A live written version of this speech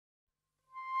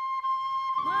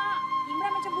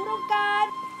beras macam burung kan?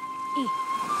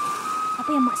 Apa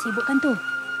yang mak sibukkan tu?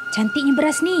 Cantiknya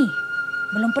beras ni.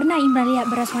 Belum pernah Imran lihat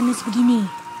beras warna sebegini.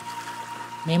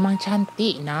 Memang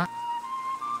cantik, nak.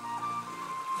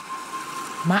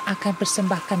 Mak akan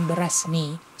persembahkan beras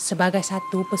ni sebagai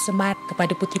satu persembahan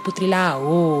kepada puteri-puteri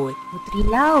laut. Puteri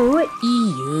laut?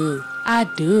 Iya,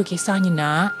 ada kisahnya,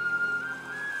 nak.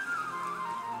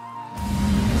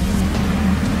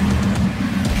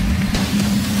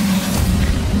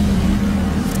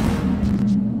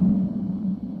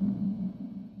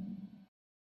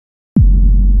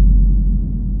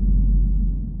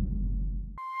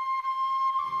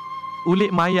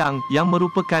 Ulek Mayang yang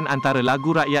merupakan antara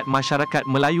lagu rakyat masyarakat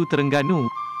Melayu Terengganu,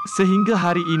 sehingga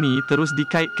hari ini terus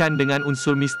dikaitkan dengan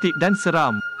unsur mistik dan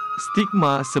seram.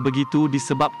 Stigma sebegitu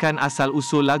disebabkan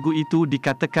asal-usul lagu itu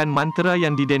dikatakan mantra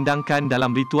yang didendangkan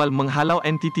dalam ritual menghalau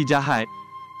entiti jahat.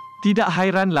 Tidak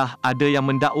hairanlah ada yang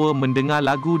mendakwa mendengar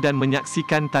lagu dan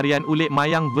menyaksikan tarian Ulek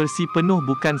Mayang versi penuh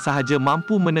bukan sahaja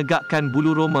mampu menegakkan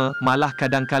bulu roma, malah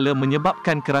kadangkala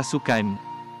menyebabkan kerasukan.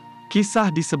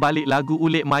 Kisah di sebalik lagu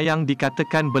Ulek Mayang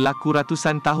dikatakan berlaku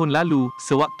ratusan tahun lalu,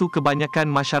 sewaktu kebanyakan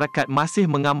masyarakat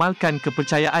masih mengamalkan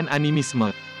kepercayaan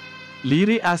animisme.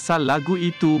 Lirik asal lagu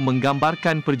itu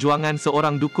menggambarkan perjuangan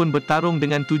seorang dukun bertarung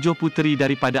dengan 7 puteri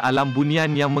daripada alam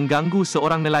bunian yang mengganggu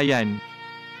seorang nelayan.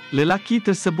 Lelaki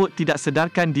tersebut tidak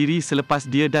sedarkan diri selepas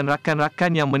dia dan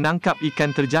rakan-rakan yang menangkap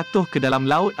ikan terjatuh ke dalam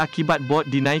laut akibat bot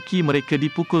dinaiki mereka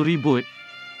dipukul ribut.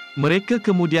 Mereka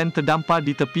kemudian terdampar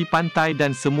di tepi pantai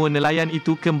dan semua nelayan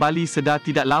itu kembali sedar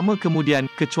tidak lama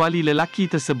kemudian, kecuali lelaki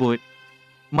tersebut.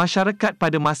 Masyarakat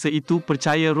pada masa itu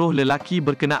percaya roh lelaki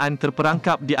berkenaan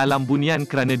terperangkap di alam bunian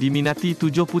kerana diminati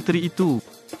 7 puteri itu.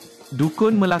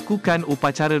 Dukun melakukan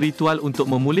upacara ritual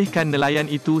untuk memulihkan nelayan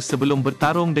itu sebelum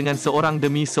bertarung dengan seorang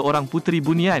demi seorang puteri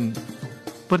bunian.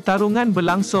 Pertarungan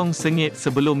berlangsung sengit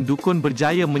sebelum dukun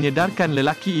berjaya menyedarkan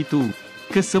lelaki itu.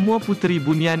 Kesemua puteri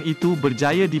bunian itu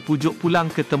berjaya dipujuk pulang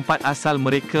ke tempat asal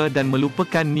mereka dan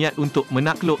melupakan niat untuk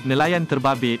menakluk nelayan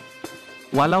terbabit.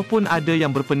 Walaupun ada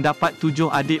yang berpendapat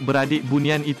 7 adik-beradik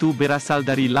bunian itu berasal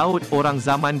dari laut, orang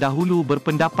zaman dahulu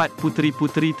berpendapat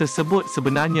puteri-puteri tersebut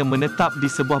sebenarnya menetap di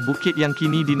sebuah bukit yang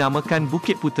kini dinamakan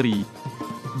Bukit Puteri.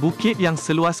 Bukit yang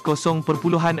seluas 0.69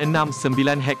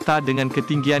 hektar dengan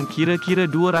ketinggian kira-kira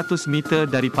 200 meter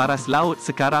dari paras laut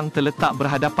sekarang terletak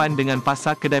berhadapan dengan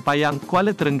Pasar Kedai Payang,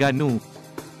 Kuala Terengganu.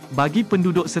 Bagi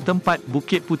penduduk setempat,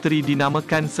 Bukit Puteri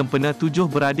dinamakan sempena 7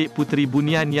 beradik puteri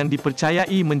bunian yang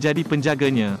dipercayai menjadi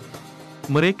penjaganya.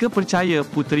 Mereka percaya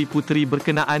puteri-puteri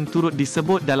berkenaan turut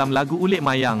disebut dalam lagu Ulek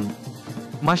Mayang.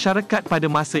 Masyarakat pada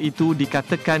masa itu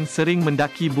dikatakan sering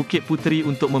mendaki Bukit Puteri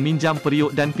untuk meminjam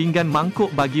periuk dan pinggan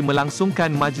mangkuk bagi melangsungkan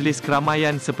majlis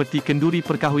keramaian seperti kenduri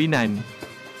perkahwinan.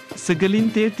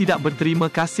 Segelintir tidak berterima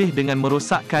kasih dengan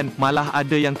merosakkan, malah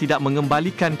ada yang tidak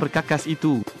mengembalikan perkakas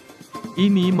itu.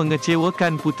 Ini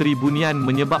mengecewakan puteri bunian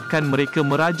menyebabkan mereka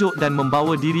merajuk dan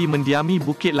membawa diri mendiami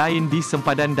bukit lain di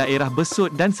sempadan daerah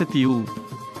Besut dan Setiu.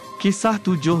 Kisah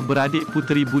 7 beradik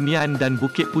puteri bunian dan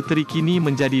Bukit Puteri kini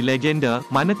menjadi legenda,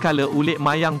 manakala Ulek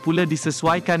Mayang pula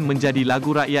disesuaikan menjadi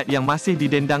lagu rakyat yang masih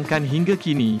didendangkan hingga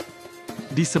kini.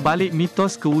 Di sebalik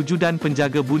mitos kewujudan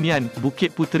penjaga bunian,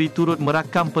 Bukit Puteri turut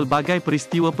merakam pelbagai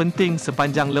peristiwa penting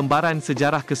sepanjang lembaran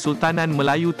sejarah Kesultanan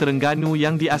Melayu Terengganu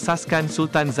yang diasaskan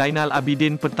Sultan Zainal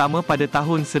Abidin pertama pada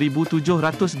tahun 1725.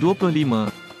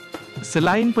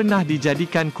 Selain pernah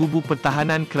dijadikan kubu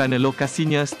pertahanan kerana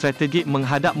lokasinya strategik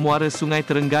menghadap muara Sungai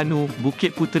Terengganu,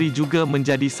 Bukit Puteri juga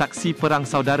menjadi saksi perang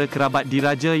saudara kerabat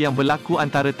diraja yang berlaku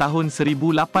antara tahun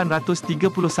 1831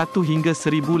 hingga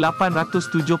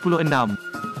 1876.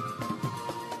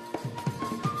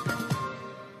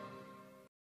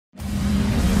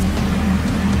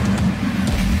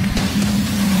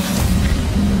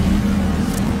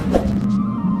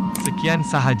 Sekian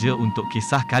sahaja untuk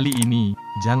kisah kali ini.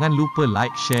 Jangan lupa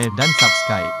like, share dan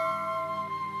subscribe.